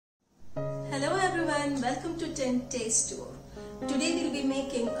Hello everyone, welcome to Tint Taste Tour. Today we'll be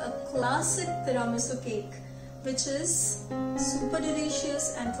making a classic tiramisu cake which is super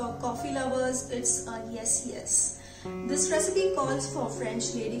delicious, and for coffee lovers it's a yes. This recipe calls for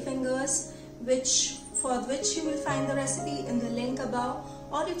French ladyfingers, for which you will find the recipe in the link above,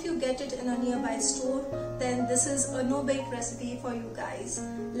 or if you get it in a nearby store, then this is a no-bake recipe for you guys.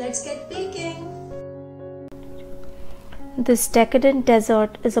 Let's get baking! This decadent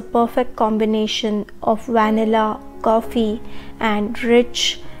dessert is a perfect combination of vanilla, coffee and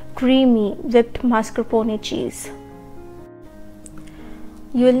rich, creamy whipped mascarpone cheese.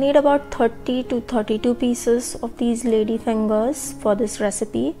 You will need about 30 to 32 pieces of these ladyfingers for this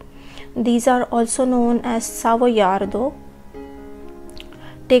recipe. These are also known as savoiardo.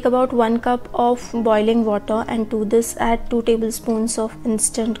 Take about 1 cup of boiling water and to this add 2 tablespoons of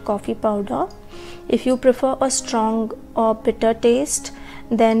instant coffee powder. If you prefer a strong or bitter taste,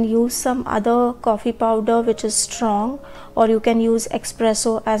 then use some other coffee powder which is strong, or you can use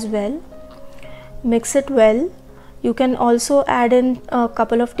espresso as well. Mix it well. You can also add in a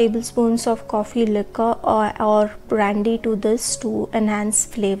couple of tablespoons of coffee liquor or brandy to this to enhance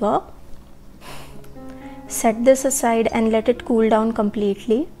flavor. Set this aside and let it cool down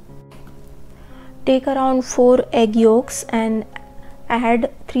completely. Take around 4 egg yolks and add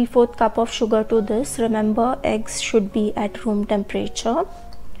 3/4 cup of sugar to this. Remember, eggs should be at room temperature.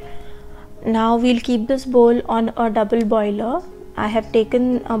 Now we'll keep this bowl on a double boiler. I have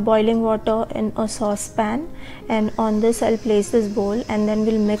taken boiling water in a saucepan, and on this I'll place this bowl, and then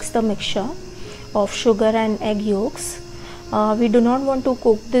we'll mix the mixture of sugar and egg yolks. We do not want to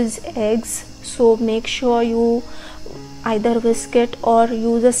cook these eggs, so make sure you either whisk it or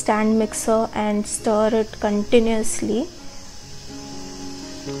use a stand mixer and stir it continuously.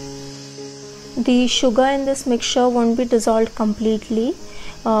 The sugar in this mixture won't be dissolved completely.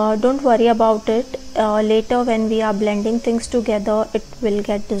 Don't worry about it. Later when we are blending things together, it will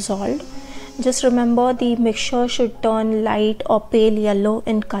get dissolved. Just remember, the mixture should turn light or pale yellow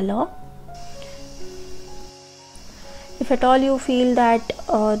in color. If at all you feel that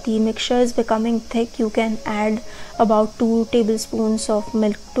the mixture is becoming thick, you can add about 2 tablespoons of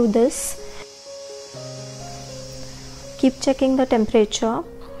milk to this. Keep checking the temperature.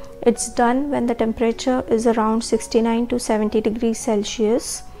 It's done when the temperature is around 69 to 70 degrees Celsius.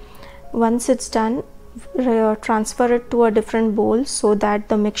 Once it's done, transfer it to a different bowl so that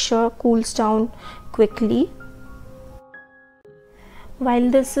the mixture cools down quickly. While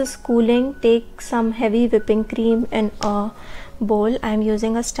this is cooling, take some heavy whipping cream in a bowl. I'm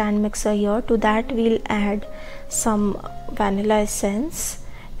using a stand mixer here. To that we'll add some vanilla essence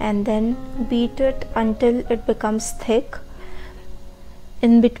and then beat it until it becomes thick.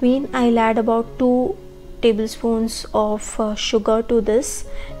 In between, I'll add about 2 tablespoons of sugar to this,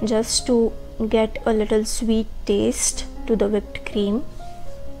 just to get a little sweet taste to the whipped cream.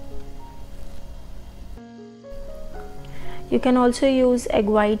 You can also use egg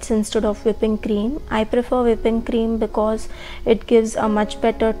whites instead of whipping cream. I prefer whipping cream because it gives a much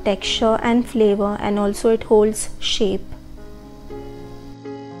better texture and flavor, and also it holds shape.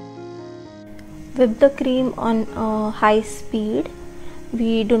 Whip the cream on a high speed.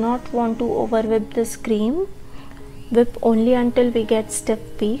 We do not want to over whip this cream. Whip only until we get stiff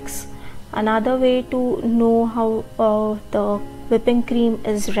peaks. Another way to know how the whipping cream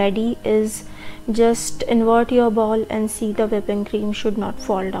is ready is just invert your ball and see the whipping cream should not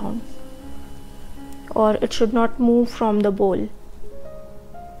fall down, or it should not move from the bowl.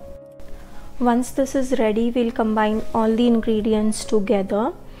 Once this is ready, we'll combine all the ingredients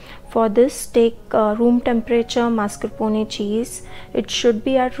together. For this, take room temperature mascarpone cheese. It should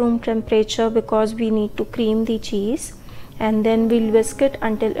be at room temperature because we need to cream the cheese, and then we'll whisk it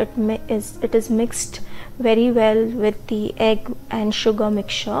until it is mixed very well with the egg and sugar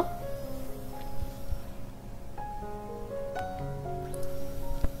mixture.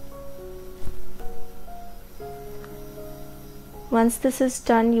 Once this is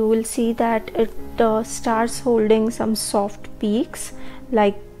done, you will see that it starts holding some soft peaks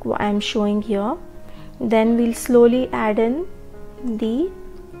like I'm showing here. Then we'll slowly add in the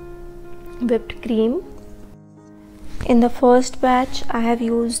whipped cream. In the first batch, I have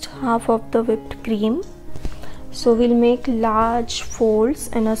used half of the whipped cream. So we'll make large folds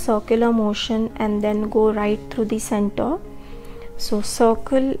in a circular motion and then go right through the center. So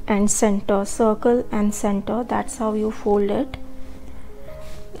circle and center, circle and center. That's how you fold it.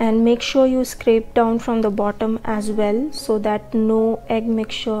 And make sure you scrape down from the bottom as well, so that no egg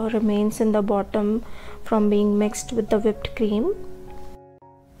mixture remains in the bottom from being mixed with the whipped cream.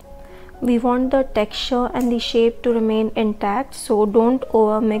 We want the texture and the shape to remain intact, so don't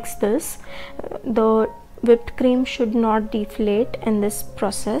over mix this. The whipped cream should not deflate in this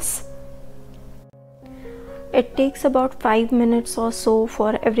process. It takes about 5 minutes or so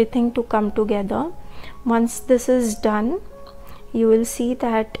for everything to come together. Once this is done, you will see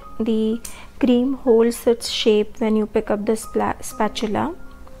that the cream holds its shape when you pick up the spatula.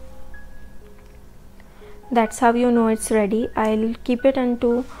 That's how you know it's ready. I'll keep it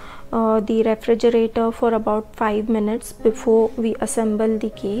into the refrigerator for about 5 minutes before we assemble the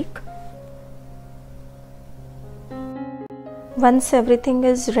cake. Once everything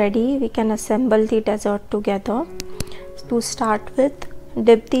is ready, we can assemble the dessert together. To start with,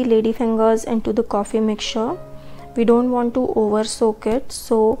 dip the ladyfingers into the coffee mixture. We don't want to over soak it,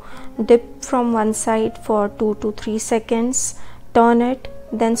 so dip from one side for 2 to 3 seconds, turn it,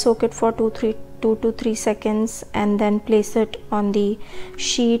 then soak it for 2 to 3 seconds, and then place it on the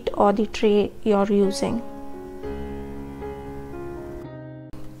sheet or the tray you're using.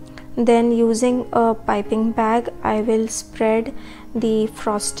 Then using a piping bag, I will spread the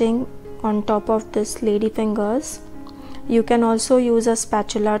frosting on top of this ladyfingers. You can also use a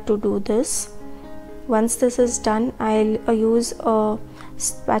spatula to do this. Once this is done, I'll use a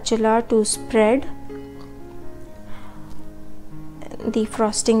spatula to spread the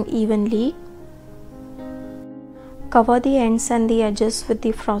frosting evenly. Cover the ends and the edges with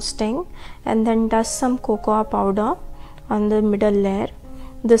the frosting and then dust some cocoa powder on the middle layer.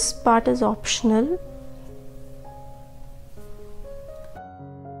 This part is optional.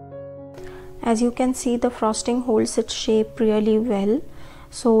 As you can see, the frosting holds its shape really well,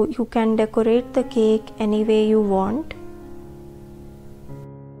 so you can decorate the cake any way you want.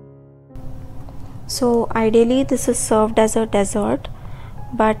 So ideally this is served as a dessert,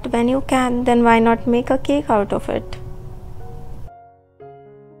 but when you can, then why not make a cake out of it?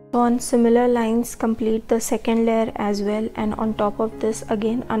 On similar lines, complete the second layer as well, and on top of this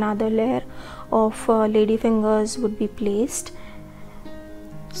again another layer of ladyfingers would be placed.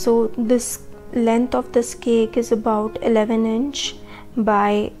 So this length of this cake is about 11 inch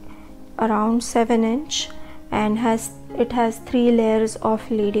by around 7 inch and it has 3 layers of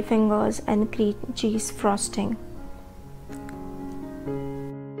ladyfingers and cream cheese frosting.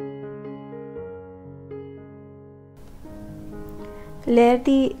 Layer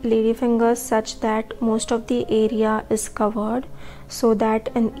the ladyfingers such that most of the area is covered, so that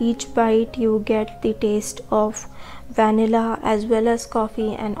in each bite you get the taste of vanilla as well as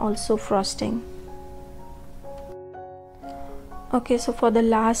coffee and also frosting. Okay, so for the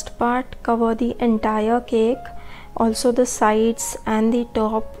last part, cover the entire cake, also the sides and the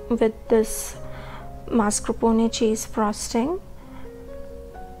top, with this mascarpone cheese frosting.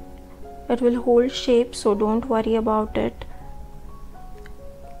 It will hold shape, so don't worry about it.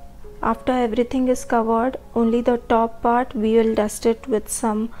 After everything is covered, only the top part we will dust it with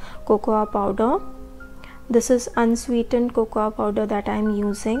some cocoa powder. This is unsweetened cocoa powder that I am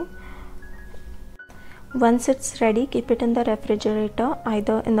using. Once it's ready, keep it in the refrigerator,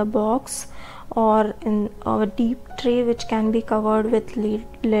 either in the box or in a deep tray which can be covered with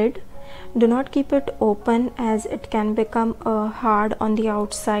lid. Do not keep it open as it can become hard on the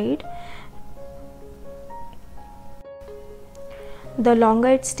outside. The longer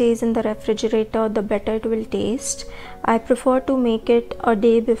it stays in the refrigerator, the better it will taste. I prefer to make it a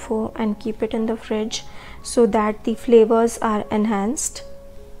day before and keep it in the fridge so that the flavors are enhanced.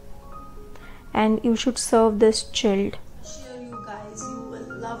 And you should serve this chilled. Sure, you guys, you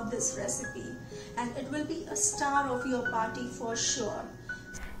will love this recipe and it will be a star of your party for sure.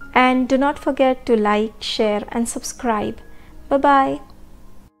 And do not forget to like, share and subscribe. Bye bye.